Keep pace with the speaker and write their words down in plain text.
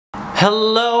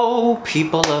Hello,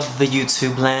 people of the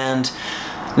YouTube land.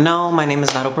 No, my name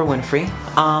is not Oprah Winfrey,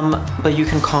 but you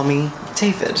can call me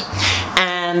David.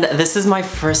 And this is my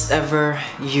first ever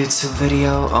YouTube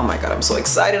video. Oh my god, I'm so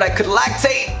excited, I could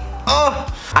lactate! Oh!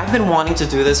 I've been wanting to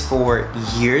do this for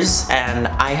years, and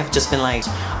I have just been like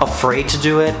afraid to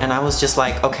do it, and I was just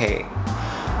like, okay,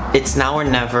 it's now or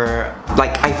never.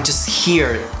 Like, I just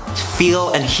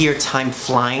feel and hear time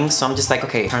flying, so I'm just like,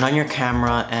 okay, turn on your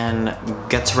camera and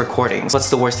get to recording. What's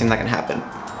the worst thing that can happen?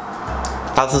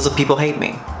 Thousands of people hate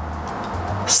me.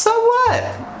 So what?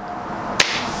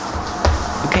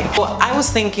 Okay, well, I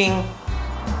was thinking,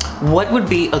 what would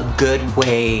be a good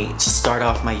way to start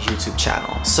off my YouTube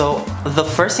channel? So the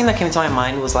first thing that came to my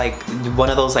mind was like one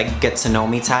of those like get to know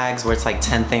me tags where it's like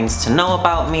 10 things to know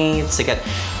about me, to get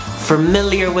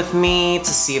familiar with me, to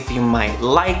see if you might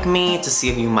like me, to see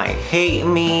if you might hate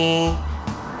me.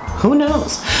 Who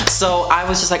knows? So I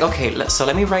was just like, okay, so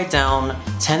let me write down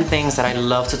 10 things that I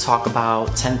love to talk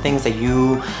about, 10 things that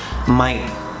you might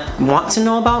want to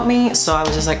know about me. So I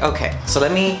was just like, okay, so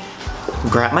let me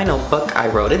grab my notebook. I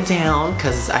wrote it down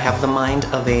because I have the mind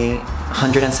of a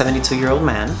 172-year-old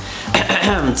man.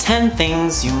 10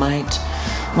 things you might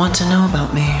want to know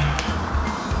about me.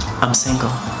 I'm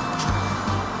single.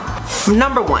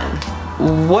 Number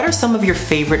 1, what are some of your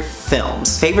favorite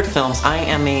films? Favorite films, I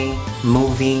am a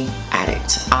movie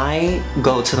addict. I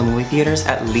go to the movie theaters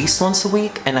at least once a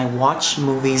week, and I watch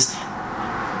movies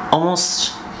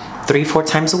almost 3-4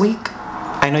 times a week.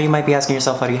 I know you might be asking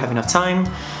yourself, how do you have enough time?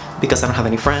 Because I don't have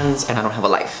any friends and I don't have a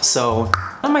life. So one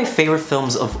of my favorite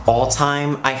films of all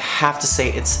time, I have to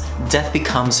say it's Death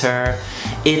Becomes Her.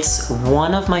 It's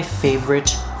one of my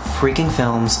favorite freaking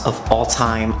films of all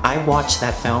time. I watch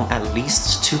that film at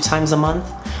least 2 times a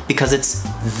month because it's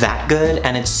that good,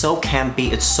 and it's so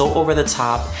campy, it's so over the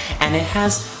top, and it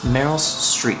has Meryl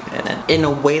Streep in it in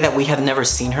a way that we have never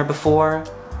seen her before.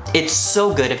 It's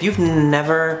so good. If you've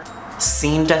never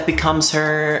seen Death Becomes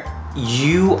Her,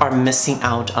 you are missing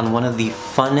out on one of the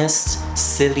funnest,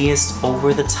 silliest,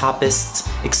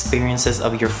 over-the-topest experiences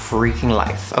of your freaking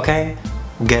life, okay?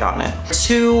 Get on it.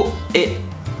 2,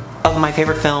 of my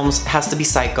favorite films has to be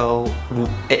Psycho.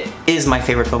 It is my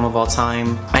favorite film of all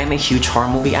time. I am a huge horror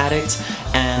movie addict,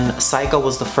 and Psycho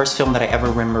was the first film that I ever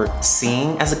remember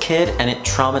seeing as a kid, and it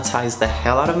traumatized the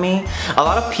hell out of me. A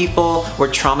lot of people were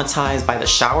traumatized by the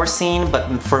shower scene, but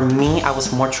for me, I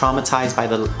was more traumatized by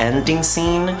the ending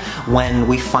scene when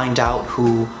we find out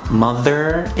who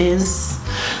Mother is.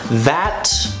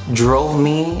 That drove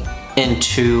me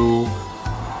into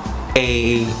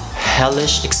a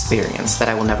hellish experience that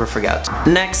I will never forget.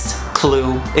 Next,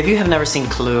 Clue. If you have never seen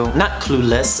Clue, not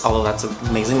Clueless, although that's an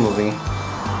amazing movie,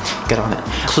 get on it.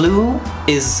 Clue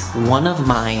is one of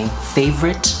my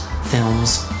favorite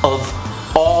films of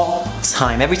all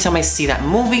time. Every time I see that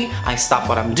movie, I stop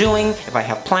what I'm doing. If I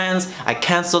have plans, I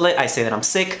cancel it. I say that I'm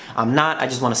sick. I'm not. I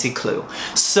just want to see Clue.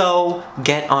 So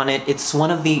get on it. It's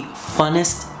one of the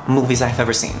funnest movies I've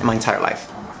ever seen in my entire life.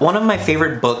 One of my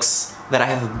favorite books that I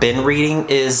have been reading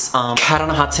is Cat on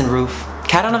a Hot Tin Roof.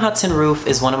 Cat on a Hot Tin Roof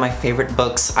is one of my favorite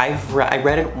books. I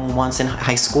read it once in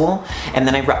high school, and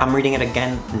then I'm reading it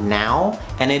again now,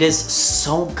 and it is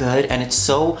so good, and it's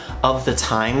so of the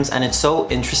times, and it's so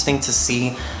interesting to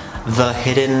see the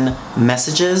hidden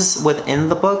messages within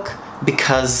the book,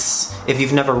 because if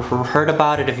you've never heard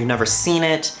about it, if you've never seen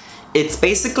it, it's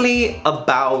basically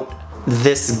about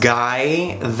this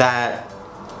guy that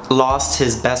lost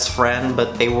his best friend,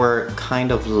 but they were kind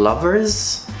of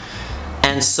lovers.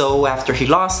 And so after he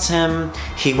lost him,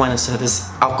 he went into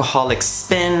this alcoholic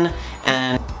spin,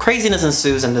 and craziness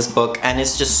ensues in this book, and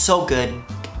it's just so good.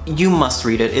 You must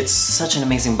read it. It's such an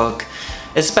amazing book,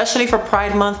 especially for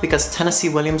Pride Month, because Tennessee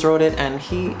Williams wrote it, and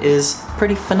he is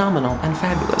pretty phenomenal and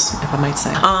fabulous, if I might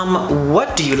say.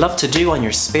 What do you love to do on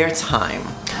your spare time?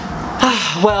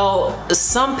 Well,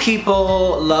 some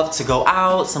people love to go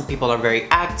out, some people are very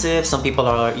active, some people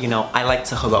are, you know, I like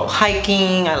to go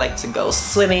hiking, I like to go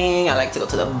swimming, I like to go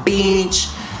to the beach.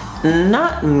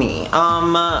 Not me.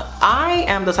 I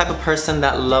am the type of person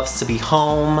that loves to be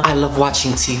home. I love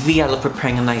watching TV, I love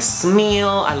preparing a nice meal,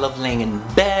 I love laying in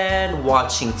bed,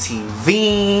 watching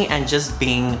TV, and just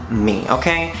being me,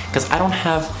 okay? Because I don't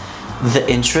have the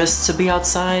interest to be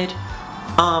outside.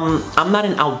 I'm not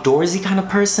an outdoorsy kind of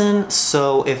person,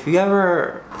 so if you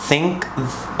ever think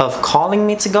of calling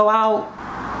me to go out,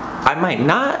 I might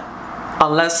not,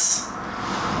 unless,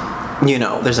 you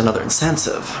know, there's another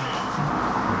incentive,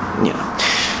 you know.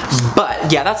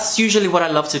 But yeah, that's usually what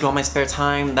I love to do on my spare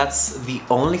time. That's the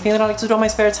only thing that I like to do on my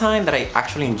spare time that I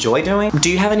actually enjoy doing. Do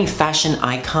you have any fashion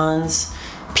icons?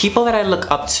 People that I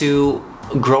look up to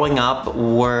growing up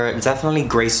were definitely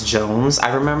Grace Jones.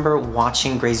 I remember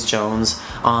watching Grace Jones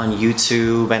on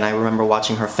YouTube, and I remember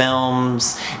watching her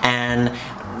films, and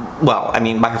well, I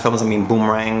mean, by her films I mean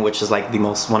Boomerang, which is like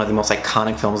one of the most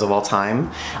iconic films of all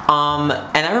time.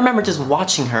 And I remember just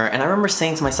watching her, and I remember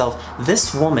saying to myself,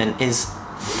 this woman is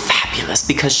fabulous,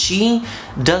 because she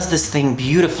does this thing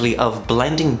beautifully of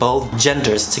blending both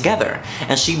genders together,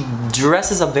 and she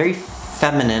dresses up very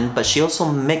feminine, but she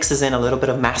also mixes in a little bit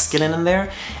of masculine in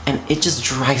there, and it just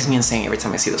drives me insane every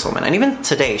time I see this woman. And even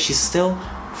today, she's still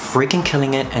freaking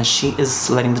killing it, and she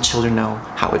is letting the children know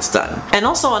how it's done. And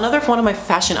also another one of my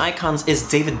fashion icons is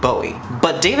David Bowie.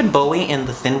 But David Bowie in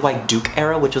the Thin White Duke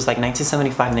era, which was like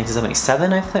 1975,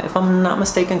 1977, if I'm not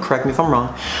mistaken, correct me if I'm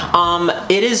wrong.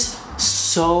 It is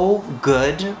so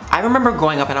good. I remember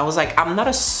growing up and I was like, I'm not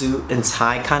a suit and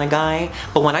tie kind of guy,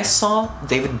 but when I saw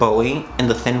David Bowie in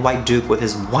the Thin White Duke with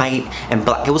his white and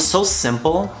black, it was so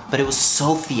simple, but it was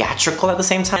so theatrical at the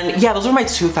same time. And yeah, those were my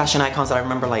two fashion icons that I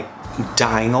remember like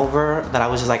dying over, that I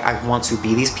was just like, I want to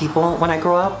be these people when I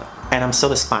grow up. And I'm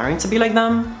still aspiring to be like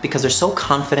them, because they're so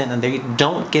confident and they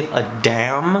don't give a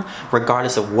damn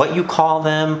regardless of what you call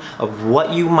them, of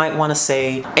what you might want to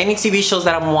say. Any TV shows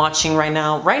that I'm watching right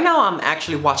now I'm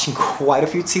actually watching quite a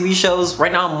few TV shows.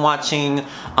 Right now I'm watching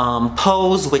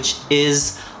Pose, which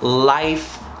is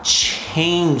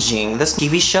life-changing. This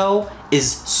TV show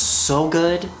is so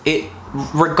good.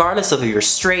 Regardless of if you're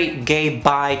straight, gay,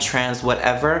 bi, trans,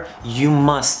 whatever, you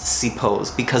must see Pose,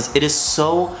 because it is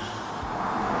so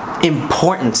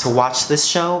important to watch this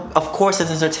show. Of course, it's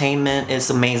entertainment,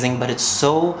 it's amazing, but it's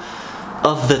so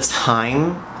of the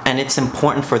time, and it's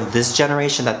important for this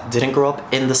generation that didn't grow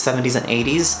up in the 70s and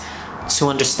 80s to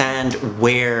understand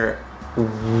where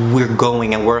we're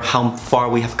going and how far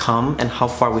we have come and how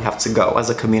far we have to go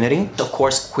as a community. Of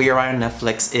course, Queer Eye on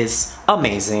Netflix is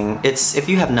amazing. If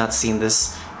you have not seen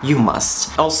this, you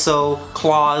must. Also,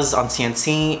 Claws on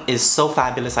TNT is so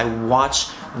fabulous. I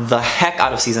watched the heck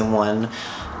out of season 1.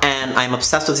 And I'm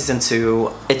obsessed with season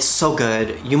 2. It's so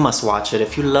good. You must watch it.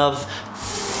 If you love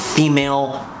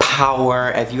female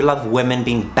power, if you love women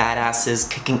being badasses,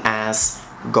 kicking ass,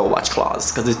 go watch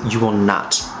Claws, because you will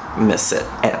not miss it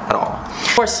at all.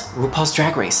 Of course, RuPaul's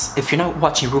Drag Race. If you're not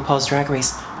watching RuPaul's Drag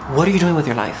Race, what are you doing with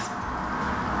your life?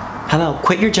 Hello,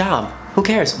 quit your job. Who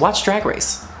cares? Watch Drag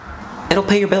Race. It'll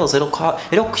pay your bills. It'll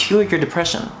cure your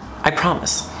depression. I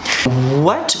promise.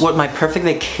 What would my perfect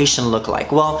vacation look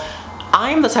like? Well,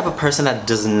 I'm the type of person that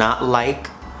does not like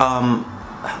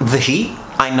the heat.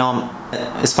 I know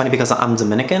it's funny because I'm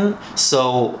Dominican,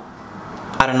 so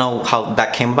I don't know how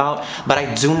that came about, but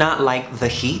I do not like the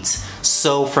heat.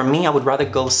 So for me, I would rather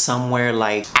go somewhere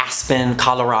like Aspen,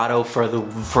 Colorado for a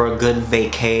good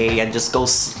vacay, and just go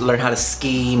learn how to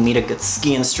ski, meet a good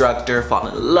ski instructor, fall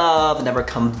in love, never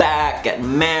come back, get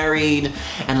married,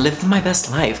 and live my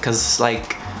best life, because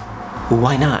like,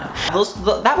 why not?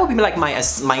 That would be like my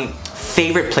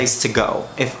favorite place to go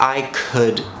if I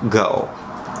could go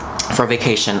for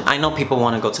vacation. I know people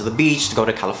want to go to the beach, to go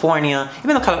to California,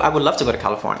 even though I would love to go to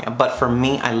California, but for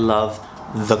me, I love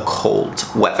the cold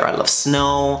weather. I love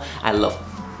snow, I love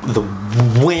the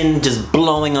wind just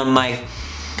blowing on my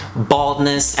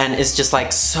baldness, and it's just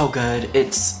like so good.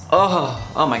 It's, oh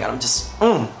my god, I'm just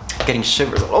getting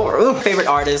shivers all over. Favorite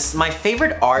artists. My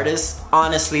favorite artists,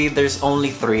 honestly, there's only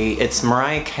 3. It's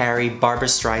Mariah Carey, Barbra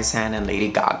Streisand, and Lady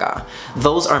Gaga.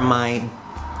 Those are my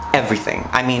everything.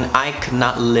 I mean, I could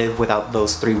not live without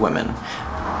those 3 women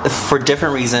for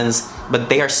different reasons, but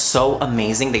they are so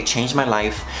amazing. They changed my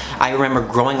life. I remember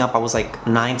growing up, I was like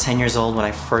 9, 10 years old when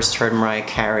I first heard Mariah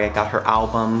Carey. I got her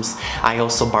albums.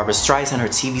 Barbra Streisand, her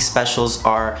TV specials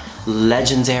are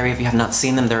legendary. If you have not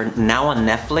seen them, they're now on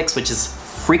Netflix, which is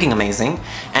freaking amazing.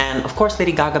 And of course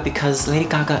Lady Gaga, because Lady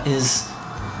Gaga is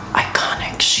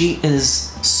iconic. She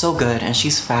is so good, and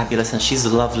she's fabulous, and she's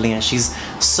lovely, and she's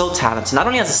so talented, not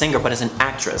only as a singer but as an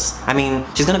actress. I mean,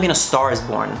 she's gonna be in A Star Is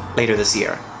Born later this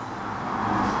year.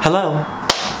 Hello.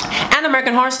 And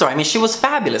American Horror Story. I mean, she was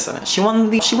fabulous in it. She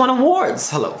won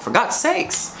awards. Hello, for God's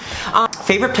sakes.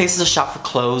 Favorite places to shop for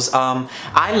clothes. I'm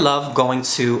not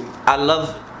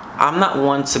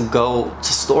one to go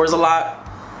to stores a lot.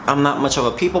 I'm not much of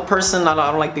a people person. I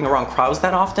don't like being around crowds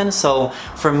that often. So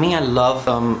for me, I love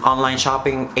online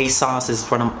shopping. ASOS is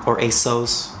one of, or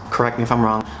ASOS, correct me if I'm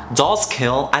wrong. Dolls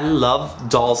Kill. I love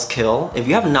Dolls Kill. If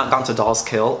you have not gone to Dolls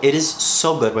Kill, it is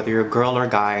so good, whether you're a girl or a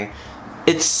guy.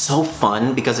 It's so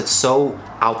fun because it's so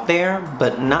out there,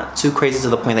 but not too crazy to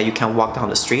the point that you can't walk down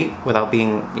the street without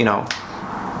being, you know,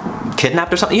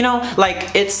 kidnapped or something. You know,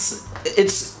 like it's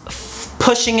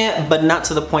pushing it, but not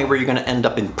to the point where you're gonna end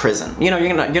up in prison. You know,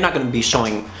 you're not gonna be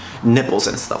showing nipples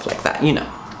and stuff like that, you know.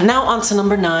 Now on to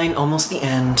number 9, almost the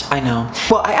end, I know.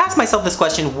 Well, I asked myself this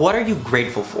question, what are you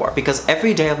grateful for? Because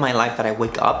every day of my life that I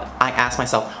wake up, I ask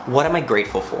myself, what am I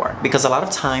grateful for? Because a lot of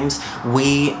times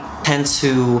we tend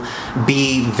to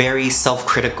be very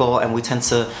self-critical and we tend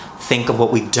to think of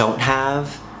what we don't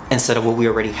have instead of what we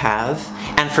already have.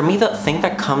 And for me, the thing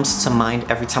that comes to mind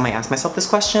every time I ask myself this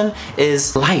question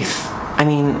is life. I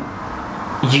mean,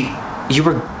 you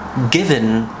were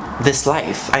given this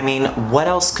life. I mean, what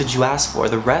else could you ask for?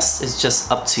 The rest is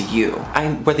just up to you.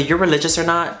 Whether you're religious or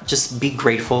not, just be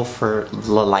grateful for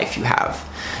the life you have.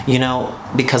 You know,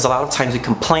 because a lot of times we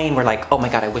complain, we're like, oh my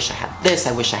God, I wish I had this,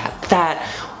 I wish I had that.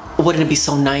 Wouldn't it be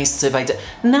so nice if I did?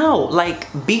 No,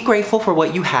 like, be grateful for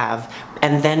what you have,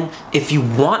 and then if you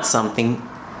want something,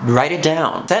 write it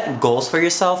down. Set goals for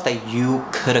yourself that you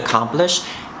could accomplish,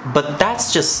 but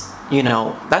that's just, you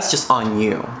know, that's just on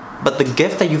you. But the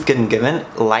gift that you've been given,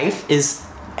 life, is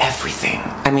everything.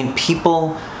 I mean,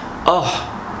 people,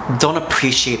 don't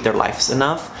appreciate their lives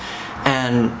enough.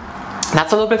 And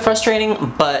that's a little bit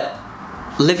frustrating, but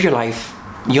live your life.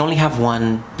 You only have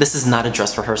one. This is not a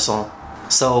dress rehearsal.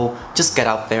 So just get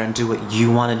out there and do what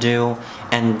you want to do,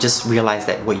 and just realize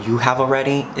that what you have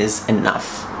already is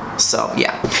enough. So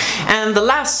yeah. And the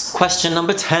last question,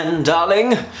 number 10,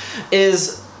 darling,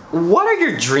 is, what are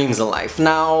your dreams in life?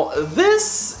 Now,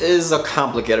 this is a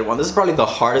complicated one. This is probably the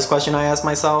hardest question I ask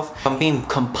myself. If I'm being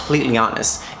completely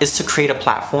honest, is to create a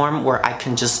platform where I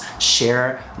can just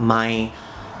share my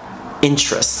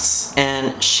interests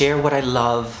and share what I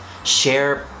love,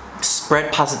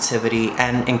 spread positivity,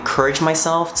 and encourage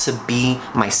myself to be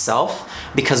myself.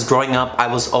 Because growing up, I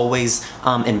was always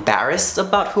embarrassed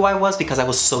about who I was, because I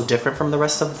was so different from the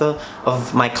rest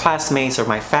of my classmates or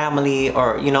my family,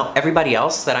 or, you know, everybody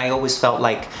else, that I always felt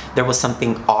like there was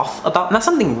something off about, not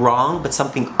something wrong, but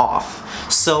something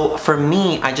off. So for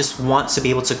me, I just want to be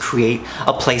able to create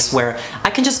a place where I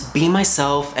can just be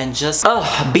myself and just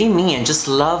be me and just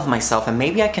love myself, and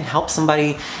maybe I can help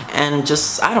somebody and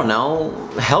just, I don't know,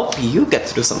 help you get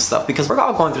through some stuff, because we're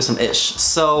all going through some ish.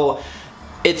 So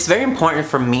it's very important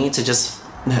for me to just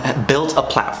build a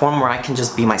platform where I can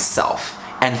just be myself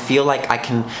and feel like I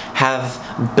can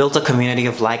have built a community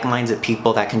of like-minded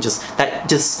people that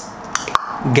just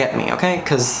get me, okay?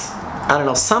 Because, I don't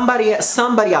know, somebody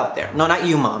out there, no, not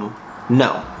you, Mom,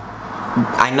 no,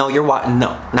 I know you're watching,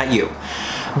 no, not you,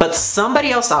 but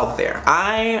somebody else out there,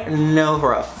 I know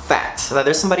for a fact that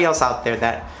there's somebody else out there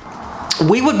that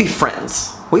we would be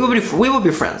friends. We would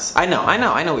be friends. I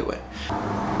know we would.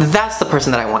 That's the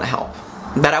person that I want to help,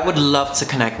 that I would love to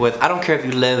connect with. I don't care if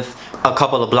you live a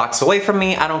couple of blocks away from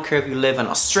me. I don't care if you live in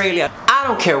Australia. I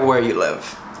don't care where you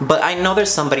live. But I know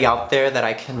there's somebody out there that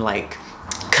I can, like,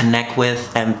 connect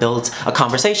with and build a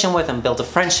conversation with and build a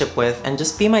friendship with and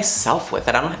just be myself with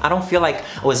it. I don't feel like,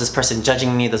 oh, is this person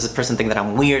judging me? Does this person think that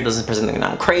I'm weird? Does this person think that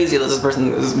I'm crazy? Does this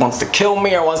person wants to kill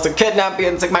me or wants to kidnap me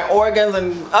and take my organs?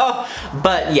 And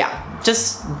but yeah,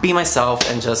 just be myself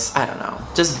and just, I don't know,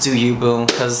 just do you, boo,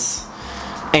 because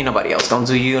ain't nobody else gonna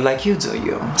do you like you do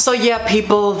you. So yeah,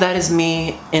 people, that is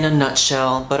me in a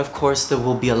nutshell, but of course there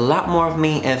will be a lot more of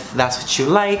me if that's what you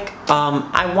like.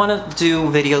 I want to do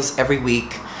videos every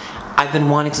week. I've been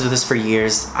wanting to do this for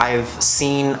years. I've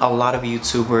seen a lot of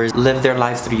YouTubers live their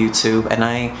life through YouTube, and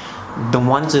I've been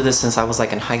wanting to do this since I was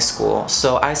like in high school.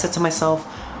 So I said to myself,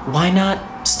 why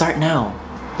not start now?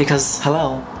 Because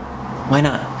hello, why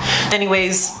not?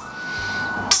 Anyways,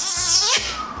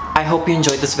 I hope you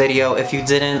enjoyed this video. If you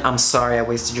didn't, I'm sorry I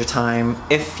wasted your time.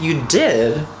 If you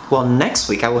did, well, next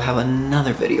week I will have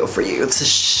another video for you to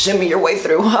shimmy your way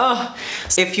through.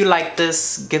 If you like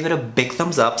this, give it a big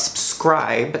thumbs up,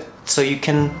 subscribe, so you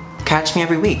can catch me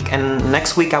every week. And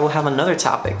next week I will have another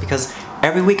topic, because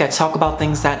every week I talk about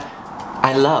things that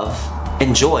I love,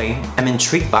 enjoy, am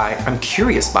intrigued by, I'm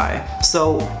curious by.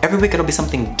 So every week it'll be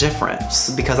something different,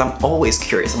 because I'm always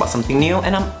curious about something new,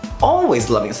 and I'm always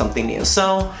loving something new.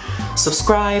 So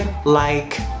subscribe,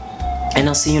 like, and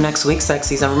I'll see you next week,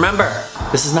 sexies. And remember,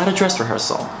 this is not a dress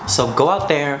rehearsal. So go out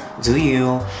there, do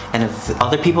you, and if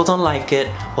other people don't like it,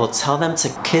 well, tell them to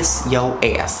kiss yo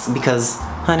ass, because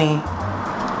honey,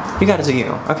 you gotta do you,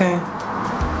 okay?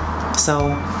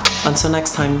 So until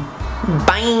next time,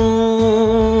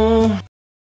 bye.